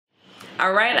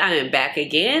Alright, I am back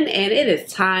again, and it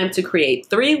is time to create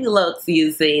 3 looks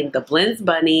using the Blends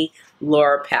Bunny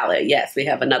Lure palette. Yes, we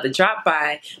have another drop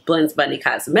by Blends Bunny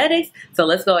Cosmetics, so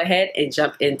let's go ahead and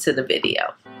jump into the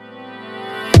video.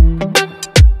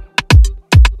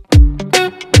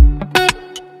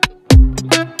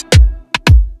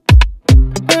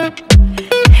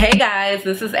 Hey guys,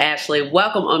 this is Ashley.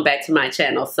 Welcome on back to my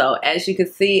channel. So as you can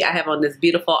see, I have on this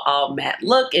beautiful all matte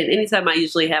look, and anytime I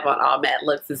usually have on all matte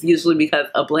looks, it's usually because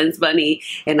of Blends Bunny,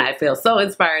 and I feel so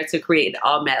inspired to create an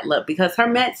all matte look because her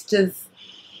mattes just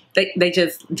they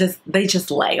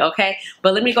just lay, okay?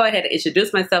 But let me go ahead and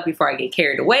introduce myself before I get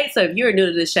carried away. So if you're new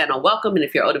to this channel, welcome, and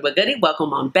if you're older but goodie,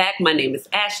 welcome on back. My name is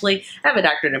Ashley. I have a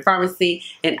doctorate in pharmacy,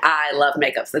 and I love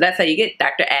makeup. So that's how you get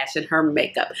Dr. Ash and her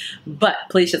makeup. But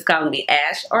please just call me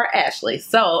Ash or Ashley.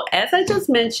 So as I just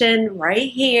mentioned, right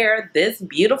here, this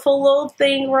beautiful little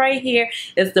thing right here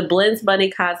is the Blends Bunny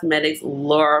Cosmetics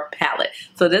Lure palette.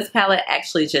 So this palette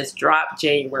actually just dropped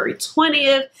January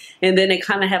 20th, and then it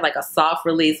kind of had like a soft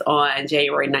release on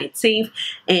January 19th,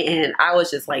 and I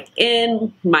was just like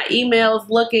in my emails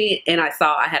looking, and I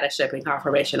saw I had a shipping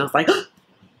confirmation. I was like, oh,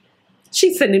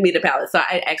 she's sending me the palette. So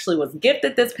I actually was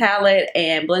gifted this palette,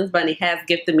 and Blends Bunny has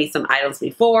gifted me some items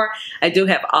before. I do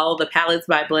have all the palettes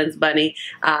by Blends Bunny.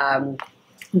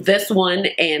 This one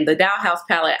and the Dollhouse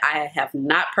palette I have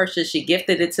not purchased. She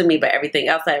gifted it to me, but everything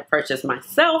else I have purchased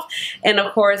myself. And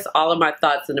of course, all of my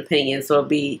thoughts and opinions will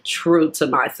be true to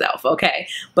myself, okay?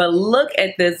 But look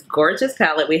at this gorgeous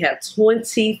palette. We have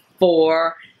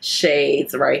 24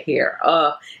 shades right here.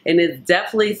 And it's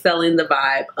definitely selling the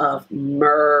vibe of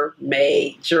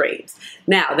mermaid dreams.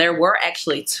 Now, there were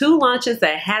actually 2 launches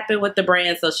that happened with the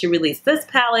brand. So she released this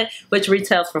palette, which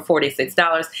retails for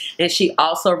 $46, and she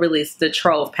also released the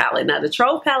Trove palette. Now, the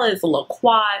Trove palette is a little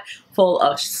quad full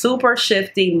of super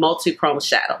shifty multi-chrome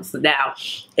shadows. Now,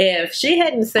 if she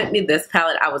hadn't sent me this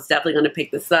palette, I was definitely going to pick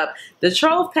this up. The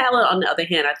Trove palette, on the other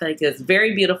hand, I think is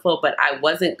very beautiful, but I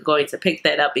wasn't going to pick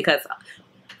that up because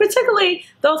particularly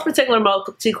those particular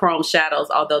multi-chrome shadows,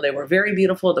 although they were very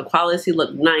beautiful, the quality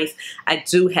looked nice, I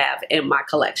do have in my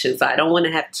collection. So I don't want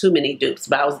to have too many dupes,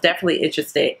 but I was definitely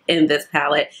interested in this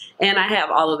palette, and I have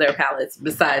all of their palettes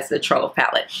besides the Trove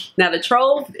palette. Now the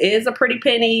Trove is a pretty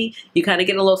penny. You kind of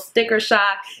get a little sticker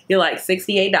shock. You're like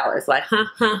 $68, like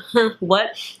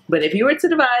what? But if you were to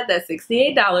divide that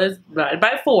 $68 divided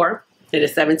by 4, it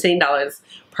is $17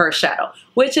 per shadow,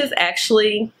 which is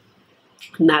actually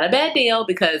not a bad deal,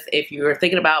 because if you're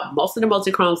thinking about most of the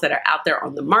multi-chromes that are out there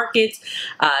on the market,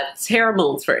 Terra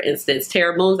Moons, for instance,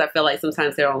 Terra Moons, I feel like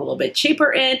sometimes they're on a little bit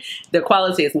cheaper end. The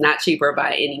quality is not cheaper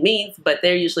by any means, but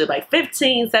they're usually like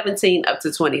 $15, $17, up to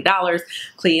 $20.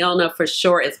 Cleona for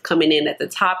sure is coming in at the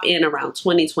top end around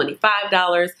 $20,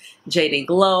 $25. JD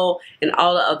Glow and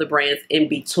all the other brands in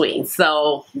between.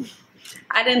 So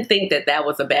I didn't think that that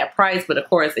was a bad price, but of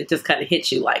course it just kind of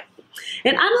hits you like.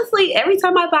 And honestly, every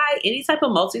time I buy any type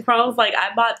of multi-chromes, like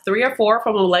I bought 3 or 4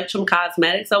 from Electrum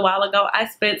Cosmetics a while ago, I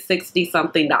spent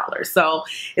 $60-something. So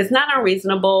it's not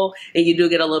unreasonable, and you do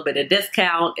get a little bit of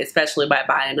discount, especially by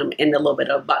buying them in a little bit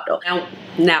of a bundle.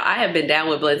 Now I have been down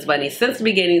with Blends Bunny since the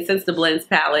beginning, since the Blends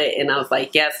palette, and I was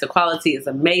like, yes, the quality is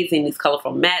amazing, these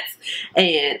colorful mattes,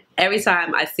 and every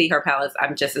time I see her palettes,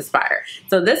 I'm just inspired.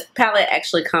 So this palette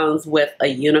actually comes with a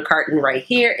unicarton right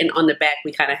here, and on the back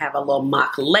we kind of have a little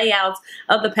mock layout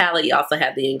of the palette. You also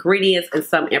have the ingredients and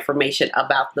some information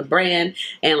about the brand,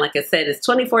 and like I said, it's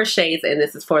 24 shades, and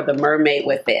this is for the mermaid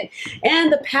within.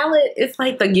 And the palette is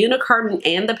like the unicarton,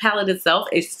 and the palette itself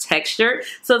is textured,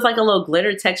 so it's like a little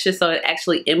glitter texture, so it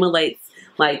actually emulates,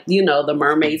 like, you know, the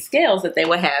mermaid scales that they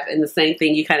would have, and the same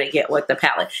thing you kind of get with the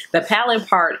palette. The palette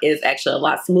part is actually a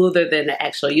lot smoother than the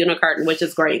actual unicarton, which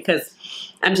is great because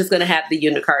I'm just going to have the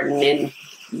unicarton, and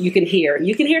you can hear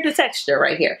the texture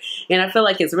right here. And I feel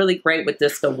like it's really great with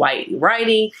just the white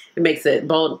writing. It makes it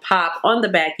bold and pop. On the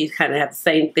back, you kind of have the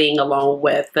same thing along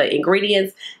with the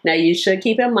ingredients. Now, you should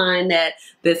keep in mind that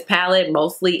this palette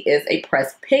mostly is a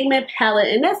pressed pigment palette,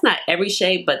 and that's not every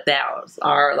shade, but those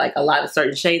are like a lot of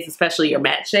certain shades, especially your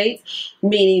matte shades,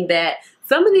 meaning that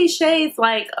some of these shades,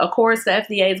 like, of course, the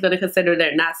FDA is going to consider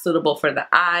they're not suitable for the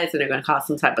eyes, and they're going to cause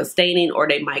some type of staining, or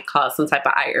they might cause some type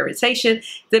of eye irritation,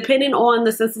 depending on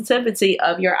the sensitivity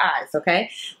of your eyes, okay?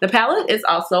 The palette is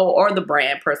also, or the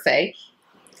brand per se,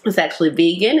 It's actually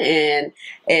vegan, and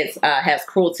it has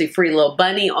cruelty-free little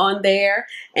bunny on there,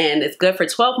 and it's good for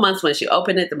 12 months. Once you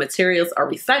open it, the materials are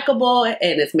recyclable,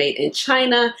 and it's made in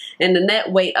China, and the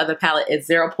net weight of the palette is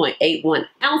 0.81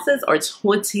 ounces or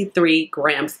 23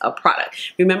 grams of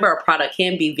product. Remember, a product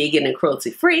can be vegan and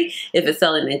cruelty-free if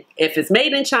it's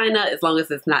made in China, as long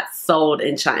as it's not sold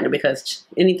in China, because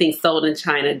anything sold in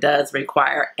China does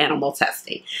require animal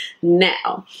testing.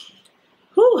 Now,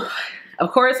 whew, of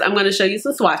course, I'm going to show you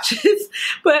some swatches,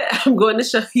 but I'm going to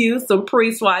show you some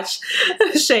pre-swatch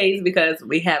shades because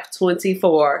we have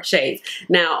 24 shades.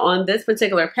 Now, on this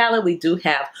particular palette, we do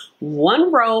have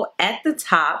one row at the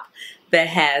top that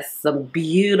has some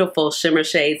beautiful shimmer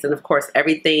shades, and of course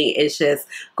everything is just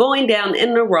going down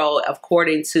in a row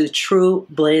according to True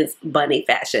Blends Bunny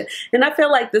fashion. And I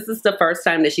feel like this is the first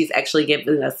time that she's actually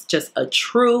given us just a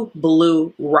true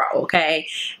blue row, okay?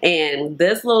 And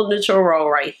this little neutral row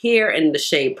right here in the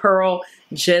shade Pearl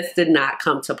just did not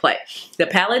come to play. The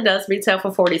palette does retail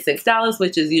for $46,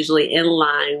 which is usually in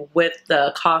line with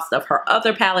the cost of her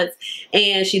other palettes,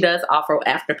 and she does offer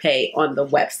Afterpay on the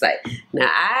website. Now,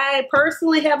 I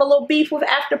personally have a little beef with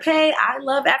Afterpay. I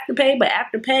love Afterpay, but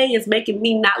Afterpay is making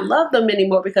me not love them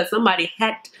anymore because somebody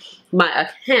hacked my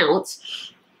account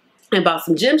and bought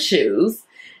some gym shoes,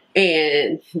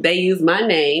 and they used my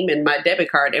name and my debit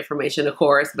card information, of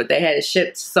course, but they had it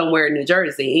shipped somewhere in New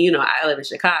Jersey. You know, I live in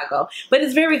Chicago, but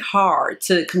it's very hard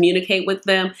to communicate with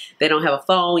them. They don't have a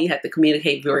phone. You have to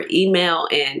communicate via email,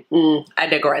 and I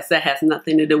digress. That has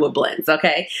nothing to do with blends,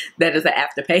 okay? That is an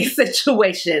Afterpay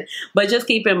situation, but just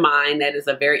keep in mind that is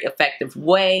a very effective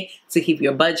way to keep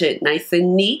your budget nice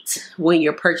and neat when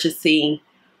you're purchasing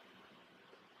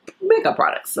makeup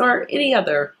products or any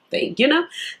other thing, you know?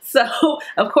 So,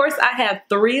 of course, I have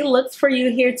 3 looks for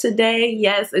you here today.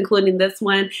 Yes, including this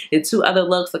one and 2 other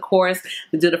looks, of course.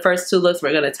 We do the first 2 looks.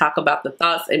 We're going to talk about the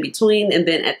thoughts in between, and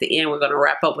then at the end, we're going to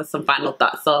wrap up with some final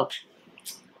thoughts. So,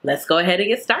 let's go ahead and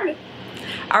get started.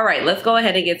 All right, let's go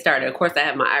ahead and get started. Of course, I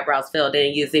have my eyebrows filled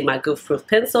in using my Goof Proof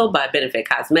Pencil by Benefit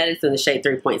Cosmetics in the shade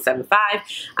 3.75.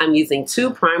 I'm using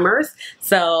 2 primers.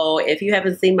 So if you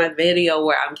haven't seen my video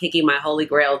where I'm kicking my holy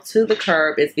grail to the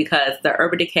curb, it's because the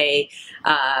Urban Decay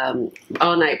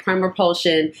All Night Primer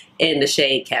Potion in the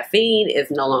shade Caffeine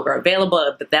is no longer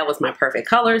available, but that was my perfect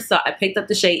color. So I picked up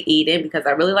the shade Eden because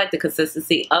I really like the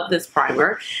consistency of this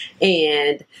primer,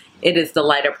 and it is the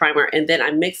lighter primer, and then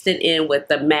I mixed it in with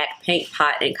the MAC Paint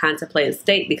Pot in Contemplative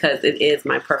State because it is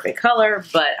my perfect color,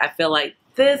 but I feel like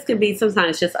this can be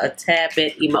sometimes just a tad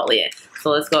bit emollient. So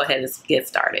let's go ahead and get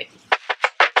started.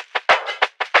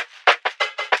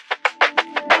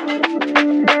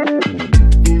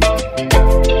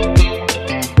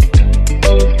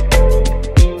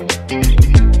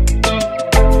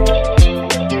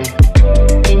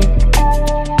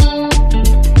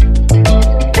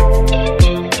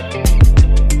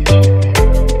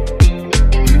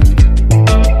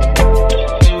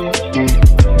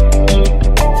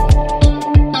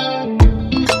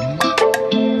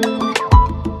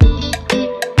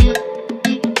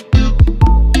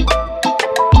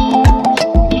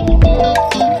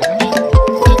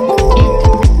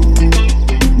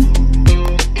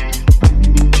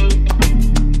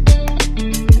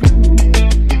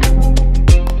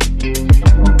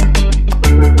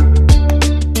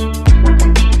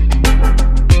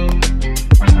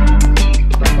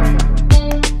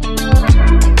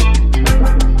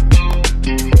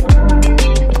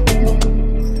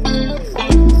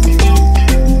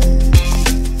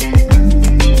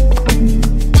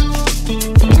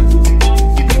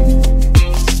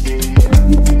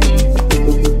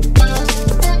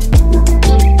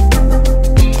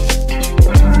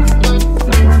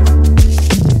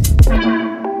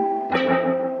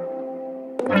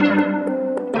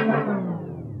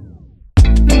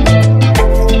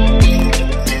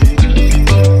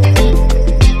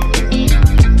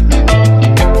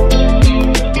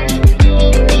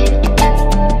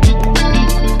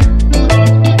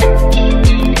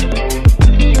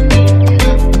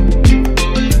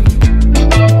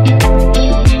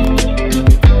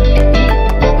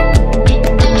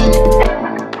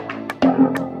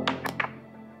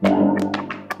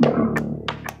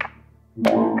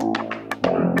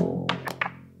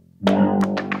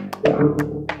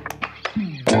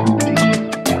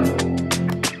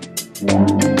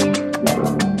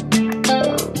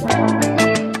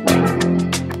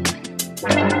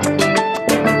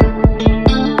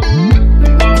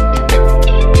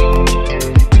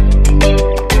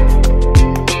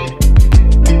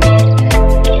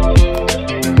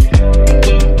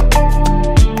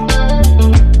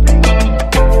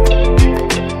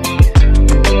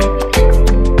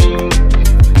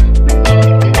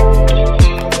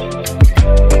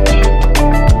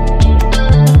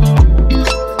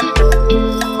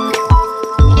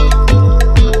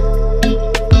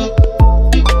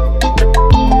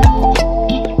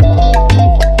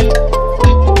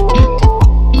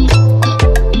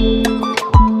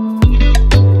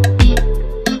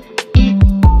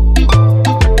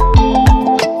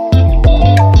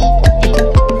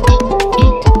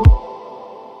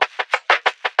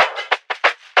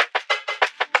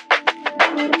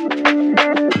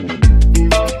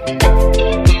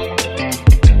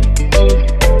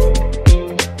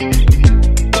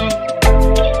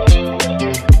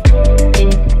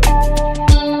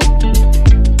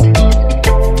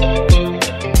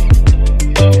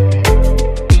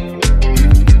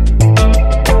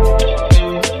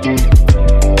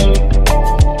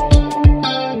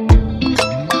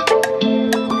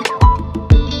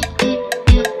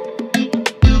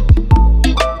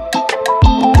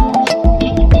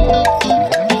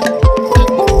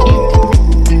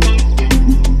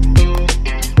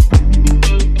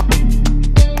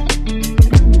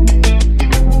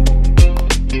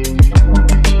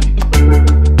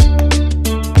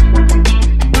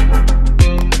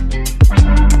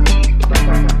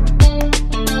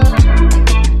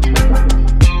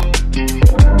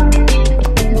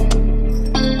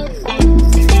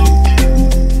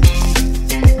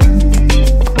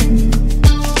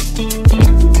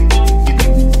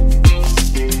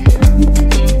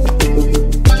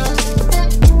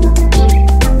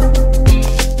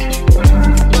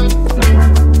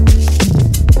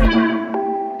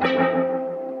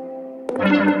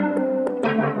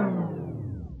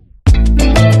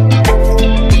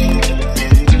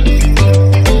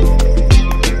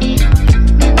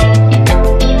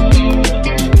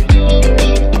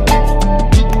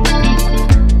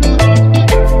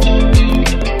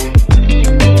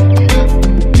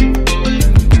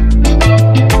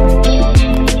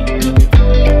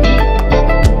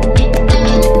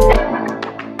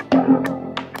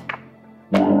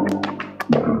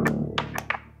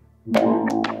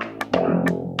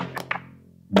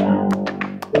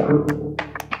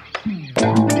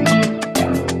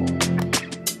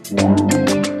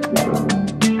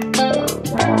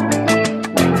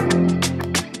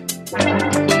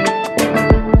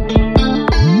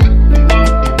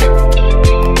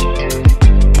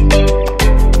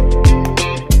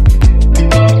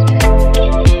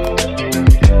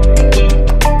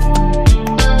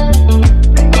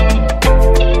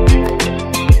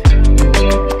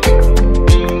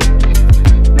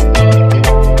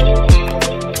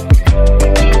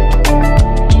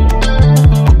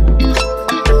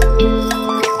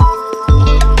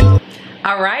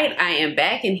 am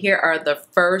back, and here are the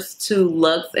first two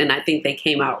looks, and I think they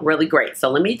came out really great. So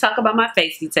let me talk about my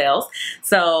face details.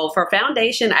 So for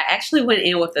foundation, I actually went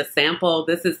in with a sample.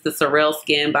 This is the Surreal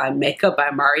Skin by Makeup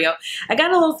by Mario. I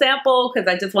got a little sample because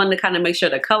I just wanted to kind of make sure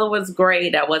the color was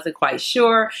great. I wasn't quite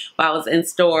sure while I was in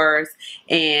stores,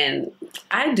 and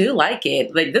I do like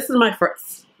it. Like, this is my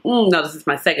first, no, this is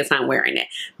my second time wearing it,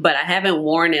 but I haven't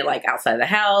worn it like outside the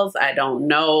house. I don't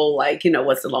know, like, you know,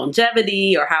 what's the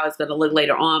longevity or how it's going to look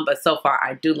later on, but so far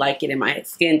I do like it, and my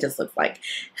skin just looks like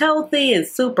healthy and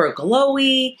super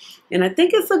glowy, and I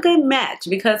think it's a good match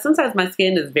because sometimes my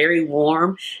skin is very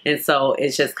warm, and so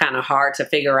it's just kind of hard to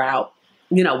figure out,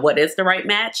 you know, what is the right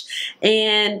match.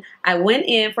 And I went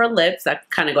in for lips. I'm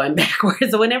kind of going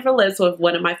backwards. I went in for lips with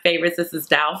one of my favorites. This is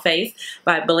Dollface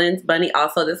by Blends Bunny.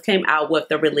 Also, this came out with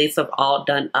the release of All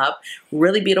Done Up.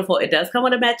 Really beautiful. It does come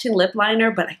with a matching lip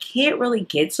liner, but I can't really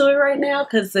get to it right now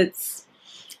because it's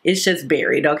just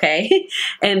buried, okay?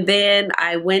 And then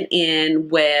I went in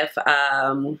with,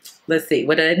 let's see,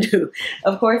 what did I do?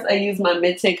 Of course, I used my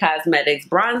Mented Cosmetics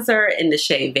bronzer in the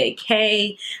shade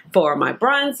Vacay for my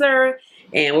bronzer.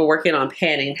 And we're working on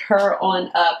panning her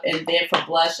on up. And then for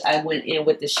blush, I went in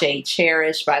with the shade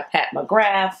Cherish by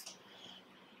McGRATH.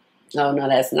 Oh no,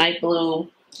 that's Night Bloom.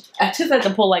 I just had to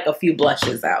pull like a few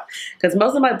blushes out because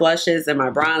most of my blushes and my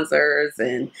bronzers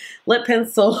and lip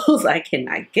pencils I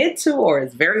cannot get to, or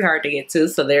it's very hard to get to.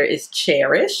 So there is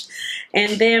Cherish.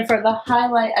 And then for the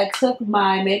highlight, I took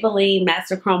my Maybelline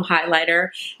Masterchrome highlighter,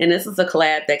 and this is a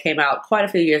collab that came out quite a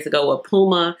few years ago with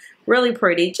Puma. Really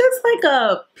pretty, just like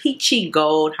a peachy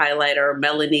gold highlighter,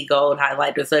 melony gold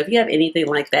highlighter. So if you have anything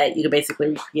like that, you can basically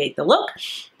recreate the look.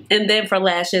 And then for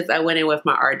lashes, I went in with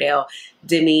my Ardell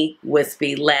Demi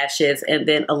Wispy lashes, and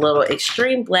then a little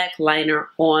extreme black liner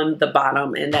on the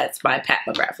bottom, and that's by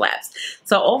McGRATH Labs.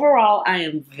 So overall, I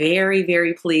am very,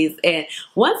 very pleased. And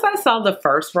once I saw the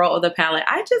first row of the palette,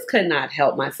 I just could not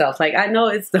help myself. Like, I know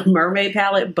it's the mermaid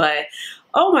palette, but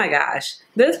oh my gosh,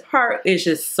 this part is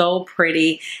just so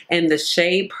pretty, and the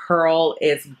shade Pearl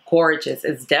is gorgeous.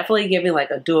 It's definitely giving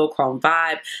like a duochrome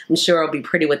vibe. I'm sure it'll be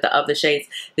pretty with the other shades.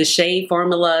 The shade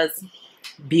formulas,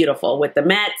 beautiful. With the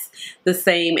mattes, the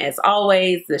same as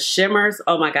always. The shimmers,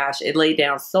 oh my gosh, it laid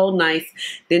down so nice.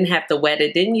 Didn't have to wet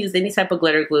it. Didn't use any type of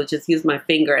glitter glue. Just used my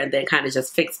finger and then kind of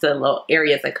just fixed the little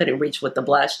areas I couldn't reach with the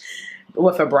blush.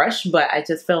 With a brush, but I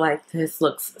just feel like this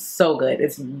looks so good.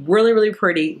 It's really, really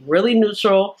pretty, really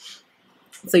neutral.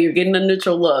 So you're getting a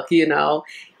neutral look, you know,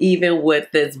 even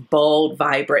with this bold,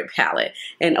 vibrant palette.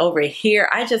 And over here,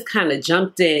 I just kind of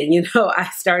jumped in, you know, I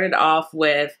started off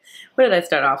with, what did I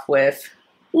start off with?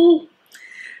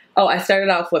 Oh, I started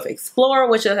off with Explorer,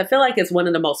 which I feel like is one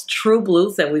of the most true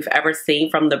blues that we've ever seen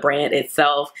from the brand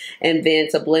itself. And then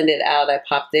to blend it out, I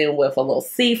popped in with a little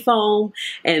Seafoam,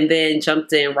 and then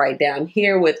jumped in right down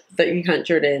here with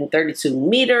 332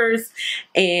 meters.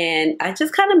 And I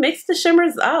just kind of mixed the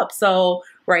shimmers up. So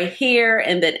right here,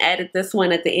 and then added this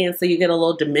one at the end so you get a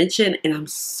little dimension, and I'm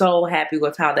so happy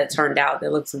with how that turned out.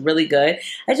 That looks really good.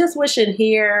 I just wish in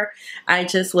here I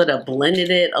just would have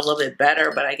blended it a little bit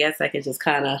better, but I guess I could just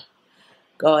kind of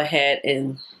go ahead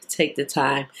and take the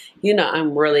time. You know,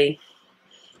 I'm really,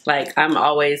 like, I'm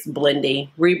always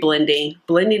blending, reblending,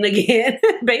 blending again,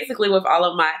 basically with all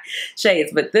of my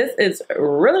shades. But this is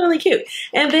really, really cute.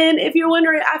 And then if you're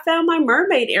wondering, I found my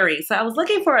mermaid earrings. So I was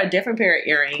looking for a different pair of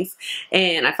earrings,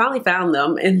 and I finally found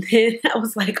them. And then I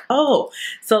was like, oh,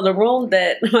 so the room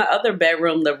that, my other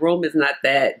bedroom, the room is not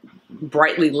that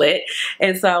brightly lit.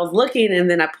 And so I was looking,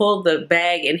 and then I pulled the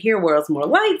bag, and here was more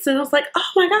lights, and I was like,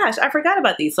 oh my gosh, I forgot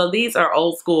about these. So these are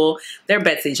old school. They're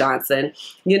Betsy Johnson.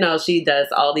 You know, she does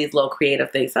all these little creative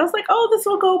things. So I was like, oh, this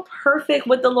will go perfect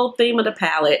with the little theme of the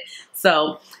palette.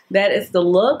 So that is the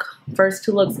look. First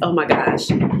two looks, oh my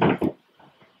gosh.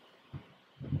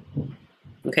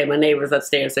 Okay, my neighbors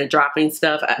upstairs, they're dropping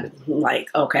stuff. I'm like,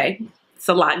 okay, it's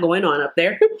a lot going on up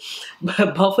there.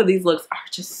 But both of these looks are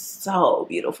just so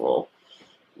beautiful.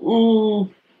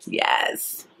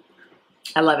 Yes.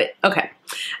 I love it. Okay.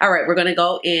 All right. We're going to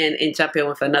go in and jump in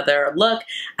with another look.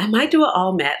 I might do an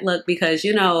all matte look because,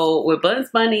 you know, with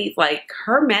Blends Bunny, like,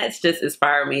 her mattes just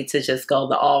inspire me to just go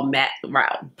the all matte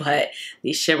route. But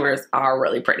these shimmers are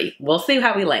really pretty. We'll see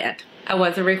how we land. I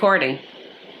wasn't recording.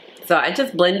 So I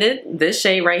just blended this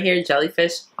shade right here,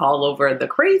 Jellyfish, all over the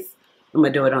crease. I'm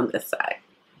going to do it on this side.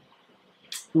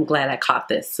 I'm glad I caught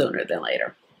this sooner than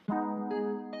later.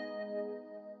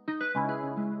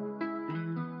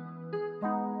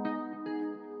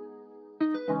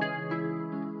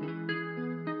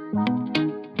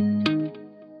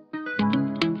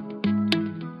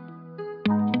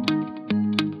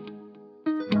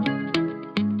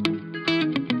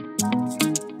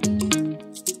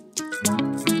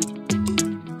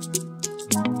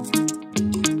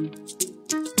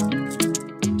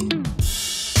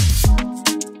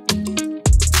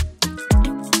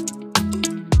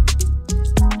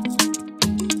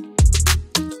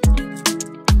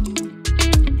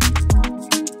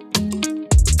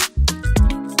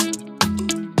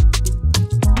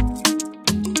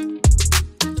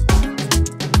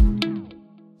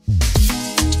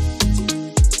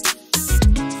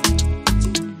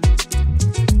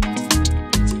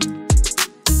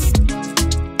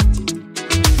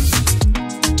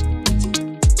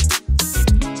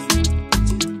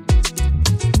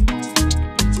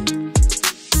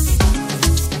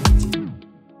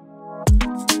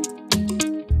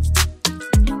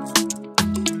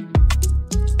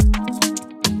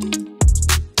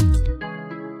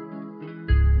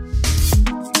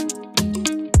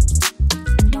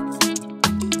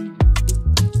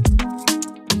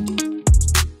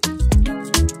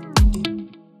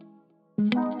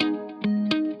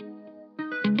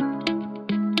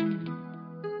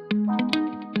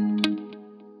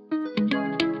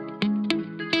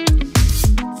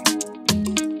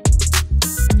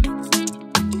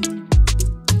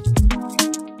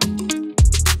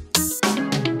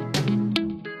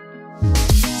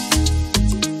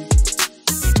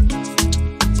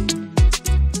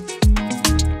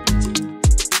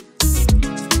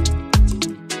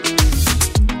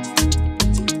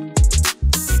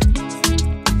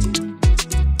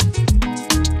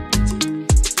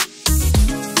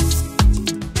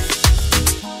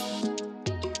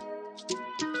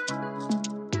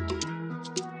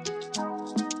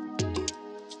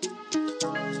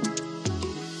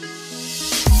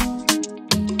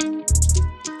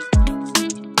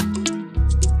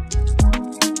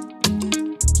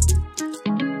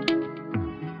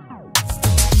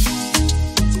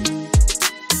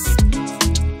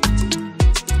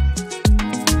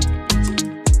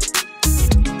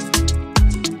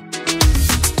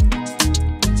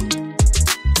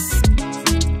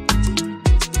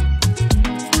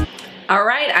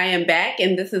 am back,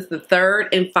 and this is the third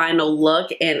and final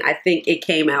look, and I think it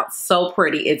came out so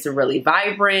pretty. It's really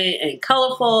vibrant and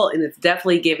colorful, and it's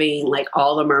definitely giving like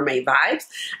all the mermaid vibes.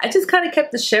 I just kind of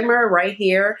kept the shimmer right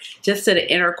here just to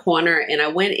the inner corner, and I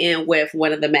went in with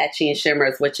one of the matching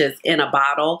shimmers, which is in a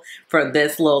bottle, for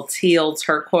this little teal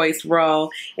turquoise row.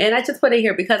 And I just put it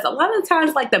here because a lot of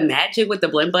times like the magic with the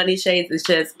Blend Bunny shades is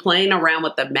just playing around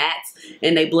with the mattes,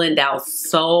 and they blend out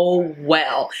so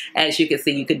well. As you can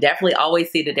see, you can definitely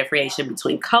always see the differentiation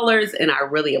between colors, and I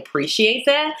really appreciate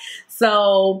that.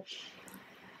 So,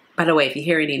 by the way, if you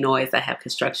hear any noise, I have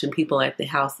construction people at the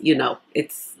house. You know,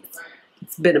 it's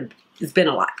been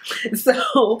a lot.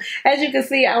 So as you can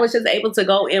see, I was just able to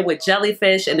go in with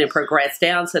Jellyfish and then progress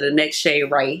down to the next shade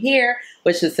right here,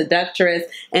 which is Seductress.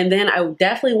 And then I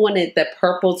definitely wanted the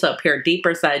purple to appear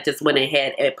deeper, so I just went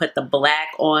ahead and put the black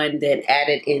on, then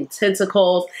added in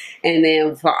Tentacles. And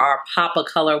then for our pop of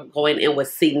color, going in with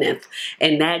Sea Nymph.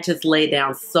 And that just laid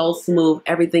down so smooth.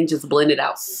 Everything just blended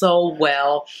out so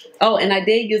well. Oh, and I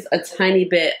did use a tiny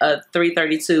bit of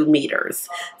 332 meters.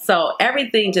 So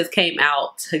everything just came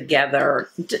out together.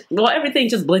 Well, everything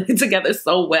just blended together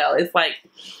so well. It's like,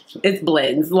 it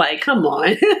blends. Like, come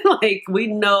on. Like, we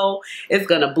know it's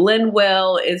going to blend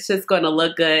well. It's just going to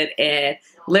look good. And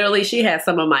literally, she has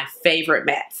some of my favorite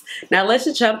mattes. Now, let's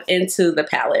just jump into the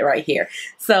palette right here.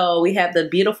 So we have the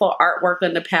beautiful artwork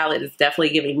on the palette. It's definitely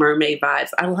giving mermaid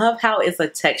vibes. I love how it's a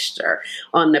texture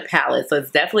on the palette. So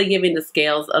it's definitely giving the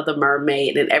scales of the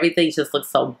mermaid, and everything just looks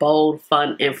so bold,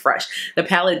 fun, and fresh. The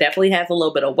palette definitely has a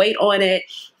little bit of weight on it.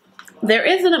 There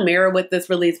isn't a mirror with this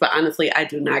release, but honestly, I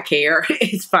do not care.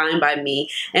 It's fine by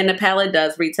me. And the palette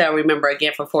does retail, remember,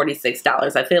 again, for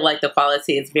 $46. I feel like the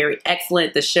quality is very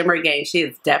excellent. The shimmer game, she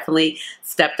has definitely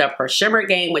stepped up her shimmer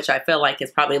game, which I feel like has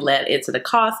probably led into the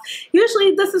cost.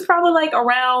 Usually, this is probably like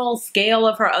around scale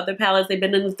of her other palettes. They've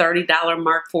been in the $30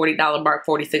 mark, $40 mark,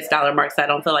 $46 mark, so I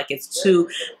don't feel like it's too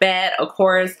bad. Of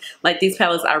course, like these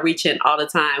palettes I reach in all the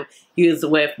time. Use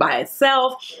with by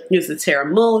itself, use the Terra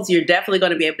Moons. You're definitely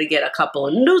going to be able to get a couple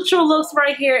of neutral looks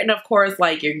right here. And of course,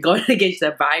 like, you're going to get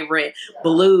the vibrant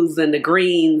blues and the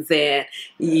greens and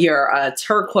your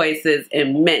turquoises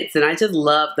and mints. And I just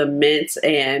love the mint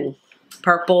and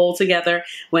purple together.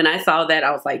 When I saw that, I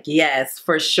was like, yes,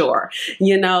 for sure.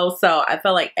 You know, so I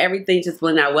felt like everything just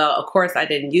blended out well. Of course, I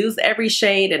didn't use every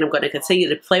shade, and I'm going to continue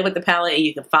to play with the palette, and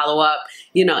you can follow up,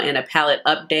 you know, in a palette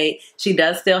update. She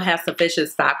does still have sufficient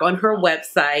stock on her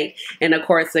website, and of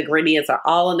course, the ingredients are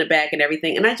all in the back and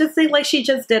everything. And I just think like she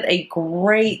just did a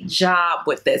great job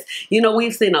with this. You know,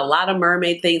 we've seen a lot of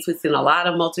mermaid things, we've seen a lot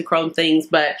of multi-chrome things,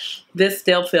 but this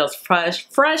still feels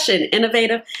fresh and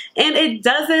innovative, and it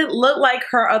doesn't look like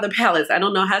her other palettes. I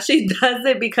don't know how she does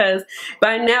it, because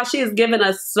by now she has given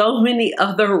us so many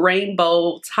other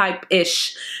rainbow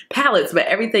type-ish palettes, but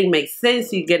everything makes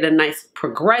sense. You get a nice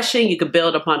progression. You can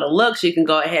build upon the looks. You can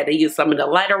go ahead and use some of the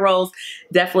lighter rolls,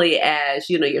 definitely as,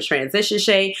 you know, your transition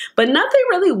shade, but nothing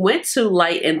really went too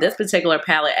light in this particular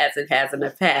palette as it has in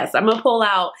the past. I'm gonna pull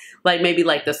out like maybe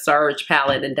like the Surge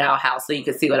palette and Dollhouse so you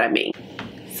can see what I mean.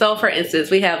 So for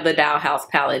instance, we have the Dollhouse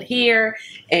palette here,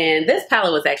 and this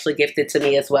palette was actually gifted to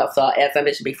me as well. So as I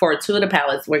mentioned before, 2 of the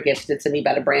palettes were gifted to me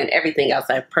by the brand. Everything else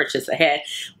I've purchased ahead.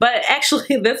 But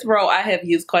actually this row I have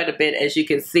used quite a bit, as you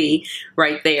can see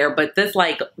right there. But this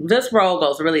row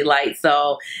goes really light.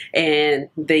 So, and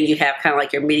then you have kind of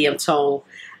like your medium tone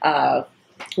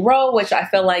row, which I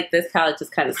feel like this palette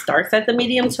just kind of starts at the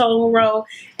medium tone row.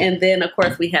 And then of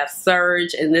course we have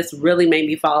Surge, and this really made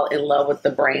me fall in love with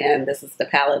the brand. This is the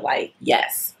palette, like,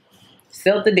 yes,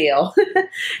 sealed the deal.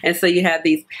 And so you have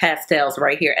these pastels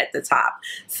right here at the top.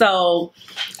 So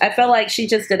I feel like she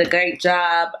just did a great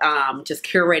job just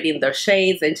curating the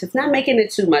shades and just not making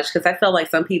it too much, because I feel like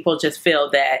some people just feel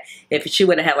that if she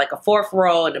would have had like a 4th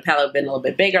row and the palette would have been a little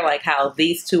bit bigger, like how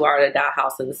these two are, the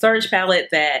Dollhouse and the Surge palette,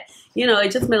 that, you know,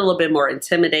 it just been a little bit more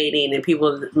intimidating, and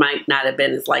people might not have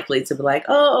been as likely to be like,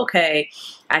 oh, okay,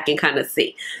 I can kind of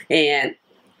see, and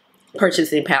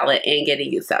purchasing palette and getting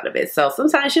use out of it. So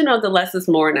sometimes, you know, the less is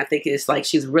more, and I think it's like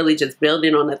she's really just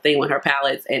building on the thing with her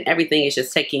palettes, and everything is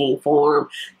just taking form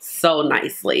so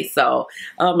nicely. So,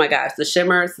 oh my gosh, the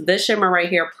shimmers, this shimmer right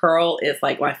here, Pearl, is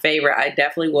like my favorite. I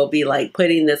definitely will be like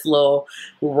putting this little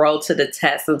row to the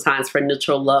test sometimes for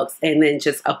neutral looks. And then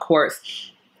just, of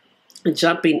course,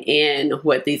 jumping in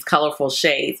with these colorful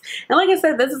shades. And like I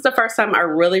said, this is the first time I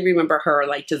really remember her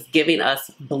like just giving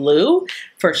us blue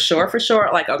for sure,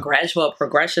 like a gradual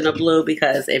progression of blue,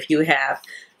 because if you have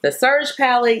the Surge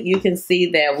palette, you can see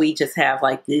that we just have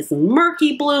like these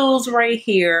murky blues right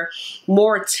here,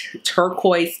 more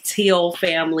turquoise teal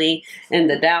family. In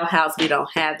the Doll House, we don't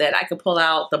have that. I could pull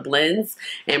out the blends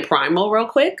and primal real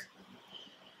quick.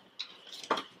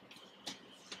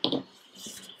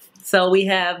 So we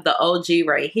have the OG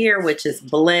right here, which is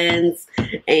blends.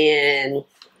 And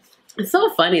it's so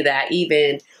funny that I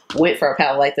even went for a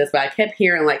palette like this, but I kept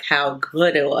hearing like how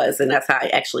good it was. And that's how I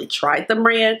actually tried the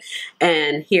brand.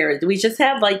 And here we just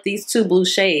have like these two blue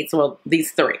shades. Well,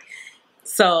 these three.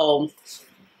 So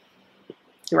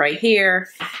right here.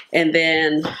 And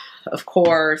then of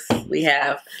course we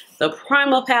have the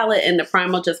primal palette, and the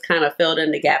primal just kind of filled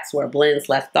in the gaps where blends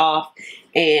left off.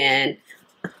 And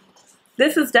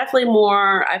this is definitely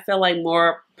more, I feel like,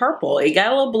 more purple. It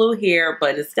got a little blue here,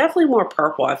 but it's definitely more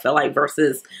purple, I feel like,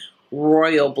 versus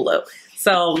royal blue.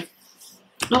 So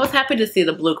I was happy to see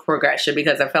the blue progression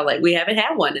because I felt like we haven't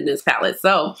had one in this palette.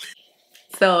 So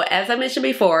as I mentioned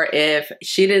before, if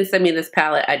she didn't send me this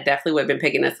palette, I definitely would have been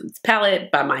picking this palette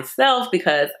by myself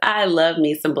because I love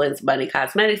me some Blends Bunny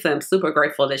Cosmetics, and I'm super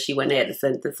grateful that she went ahead and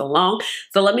sent this along.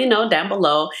 So let me know down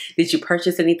below, did you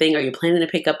purchase anything? Are you planning to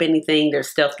pick up anything? There's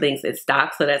still things in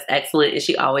stock, so that's excellent. And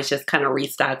she always just kind of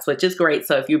restocks, which is great.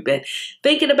 So if you've been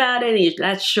thinking about it and you're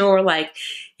not sure, like,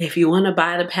 if you want to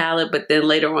buy the palette, but then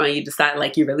later on you decide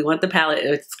like you really want the palette,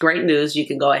 it's great news. You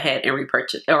can go ahead and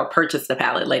repurchase or purchase the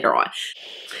palette later on.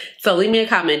 So leave me a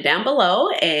comment down below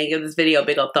and give this video a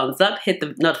big old thumbs up. Hit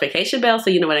the notification bell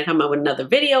so you know when I come out with another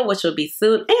video, which will be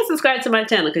soon. And subscribe to my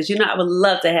channel because you know I would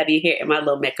love to have you here in my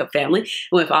little makeup family. And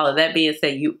with all of that being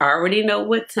said, you already know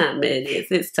what time it is.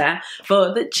 It's time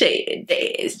for the chair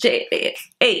dance. Chair dance.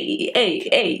 Hey, hey,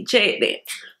 hey, chair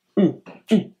dance.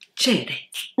 Chair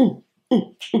dance.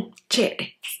 Chair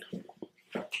dance.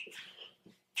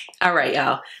 All right,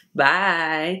 y'all.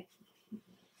 Bye.